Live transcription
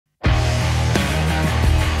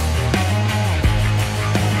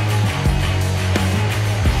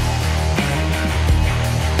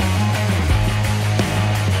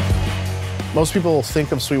Most people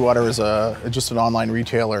think of Sweetwater as just an online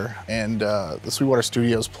retailer, and the Sweetwater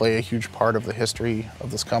Studios play a huge part of the history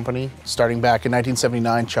of this company. Starting back in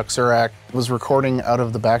 1979, Chuck Zurak was recording out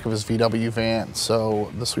of the back of his VW van,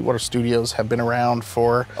 so the Sweetwater Studios have been around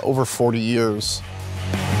for over 40 years.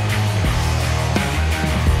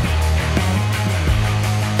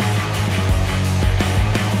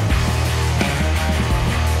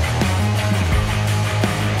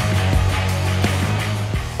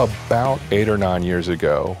 About 8 or 9 years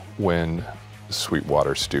ago, when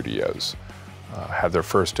Sweetwater Studios had their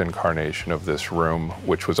first incarnation of this room,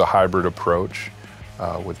 which was a hybrid approach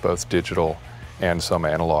with both digital and some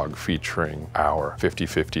analog, featuring our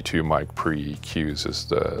 5052 mic pre-EQs as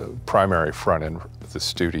the primary front end of the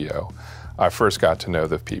studio, I first got to know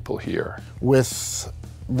the people here. With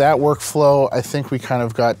that workflow, I think we kind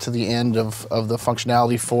of got to the end of the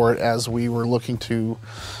functionality for it as we were looking to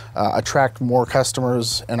attract more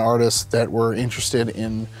customers and artists that were interested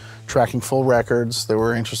in tracking full records, that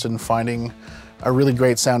were interested in finding a really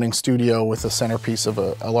great sounding studio with a centerpiece of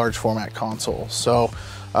a large format console. So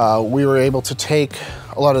we were able to take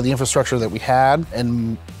a lot of the infrastructure that we had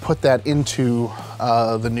and put that into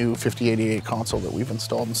the new 5088 console that we've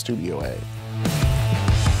installed in Studio A.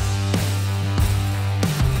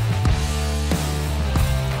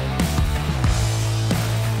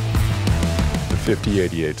 The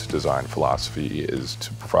 5088's design philosophy is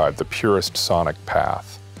to provide the purest sonic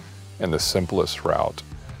path and the simplest route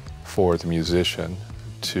for the musician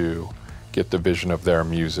to get the vision of their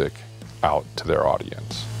music out to their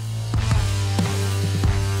audience.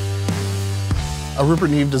 A Rupert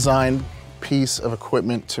Neve designed piece of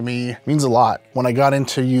equipment to me means a lot. When I got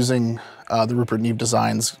into using the Rupert Neve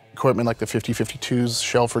designs equipment like the 5052s,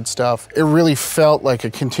 Shelford stuff, it really felt like a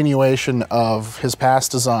continuation of his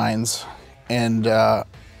past designs and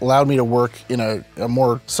allowed me to work in a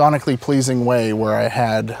more sonically pleasing way where I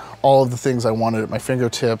had all of the things I wanted at my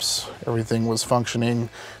fingertips. Everything was functioning,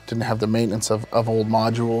 didn't have the maintenance of old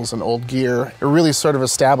modules and old gear. It really sort of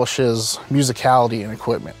establishes musicality in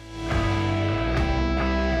equipment.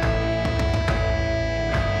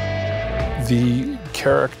 The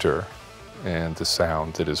character and the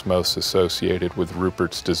sound that is most associated with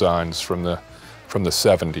Rupert's designs from the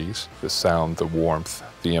 70s, the sound, the warmth,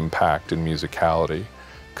 the impact and musicality,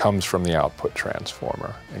 comes from the output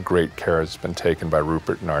transformer. And great care has been taken by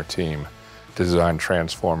Rupert and our team to design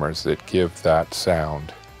transformers that give that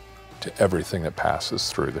sound to everything that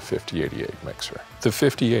passes through the 5088 mixer. The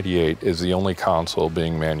 5088 is the only console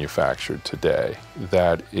being manufactured today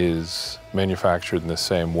that is manufactured in the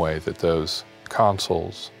same way that those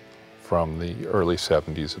consoles from the early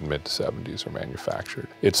 70s and mid 70s are manufactured.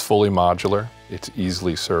 It's fully modular, it's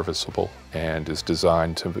easily serviceable, and is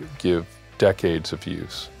designed to give decades of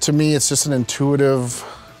use. To me, it's just an intuitive,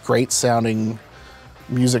 great sounding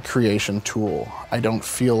music creation tool. I don't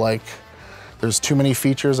feel like there's too many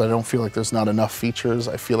features. I don't feel like there's not enough features.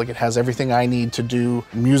 I feel like it has everything I need to do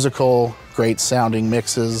musical, great sounding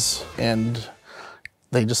mixes, and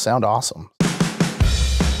they just sound awesome.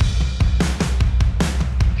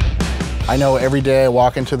 I know every day I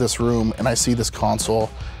walk into this room and I see this console,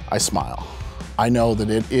 I smile. I know that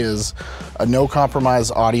it is a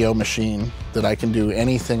no-compromise audio machine that I can do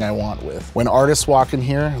anything I want with. When artists walk in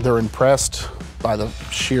here, they're impressed by the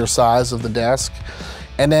sheer size of the desk.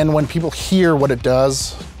 And then when people hear what it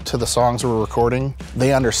does to the songs we're recording,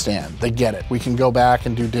 they understand, they get it. We can go back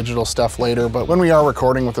and do digital stuff later, but when we are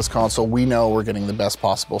recording with this console, we know we're getting the best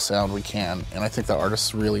possible sound we can. And I think the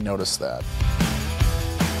artists really notice that.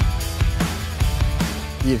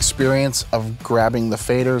 The experience of grabbing the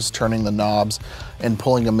faders, turning the knobs, and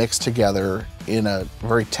pulling a mix together in a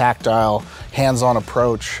very tactile, hands-on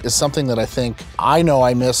approach is something that I know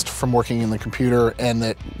I missed from working in the computer, and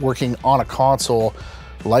that working on a console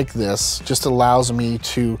like this just allows me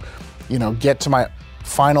to, get to my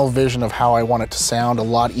final vision of how I want it to sound a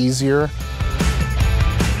lot easier.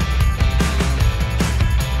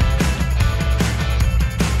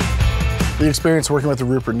 The experience working with the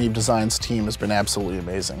Rupert Neve Designs team has been absolutely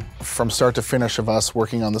amazing. From start to finish of us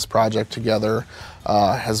working on this project together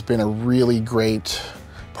has been a really great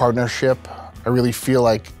partnership. I really feel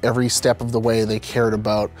like every step of the way they cared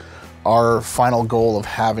about our final goal of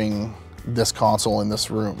having this console in this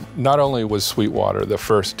room. Not only was Sweetwater the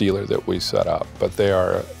first dealer that we set up, but they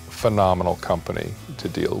are a phenomenal company to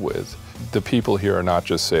deal with. The people here are not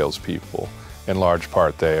just salespeople. In large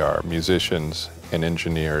part, they are musicians and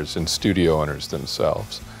engineers and studio owners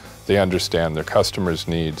themselves. They understand their customers'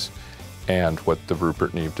 needs and what the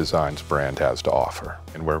Rupert Neve Designs brand has to offer.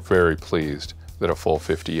 And we're very pleased that a full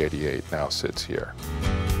 5088 now sits here.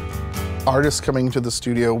 Artists coming to the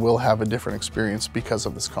studio will have a different experience because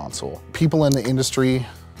of this console. People in the industry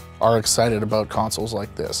are excited about consoles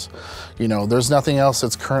like this. You know, there's nothing else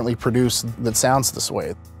that's currently produced that sounds this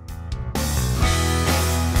way.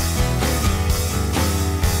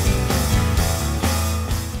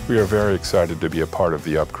 We are very excited to be a part of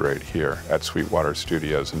the upgrade here at Sweetwater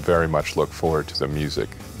Studios and very much look forward to the music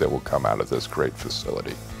that will come out of this great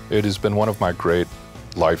facility. It has been one of my great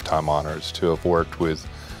lifetime honors to have worked with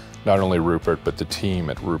not only Rupert, but the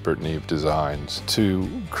team at Rupert Neve Designs to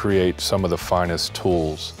create some of the finest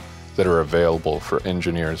tools that are available for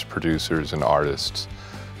engineers, producers, and artists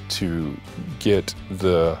to get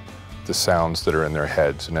the sounds that are in their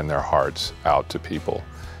heads and in their hearts out to people,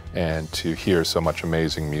 and to hear so much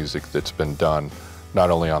amazing music that's been done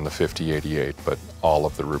not only on the 5088, but all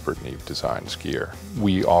of the Rupert Neve Designs gear.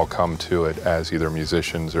 We all come to it as either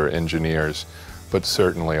musicians or engineers, but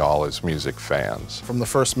certainly all as music fans. From the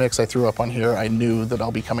first mix I threw up on here, I knew that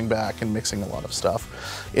I'll be coming back and mixing a lot of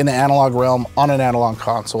stuff in the analog realm on an analog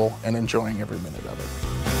console and enjoying every minute of it.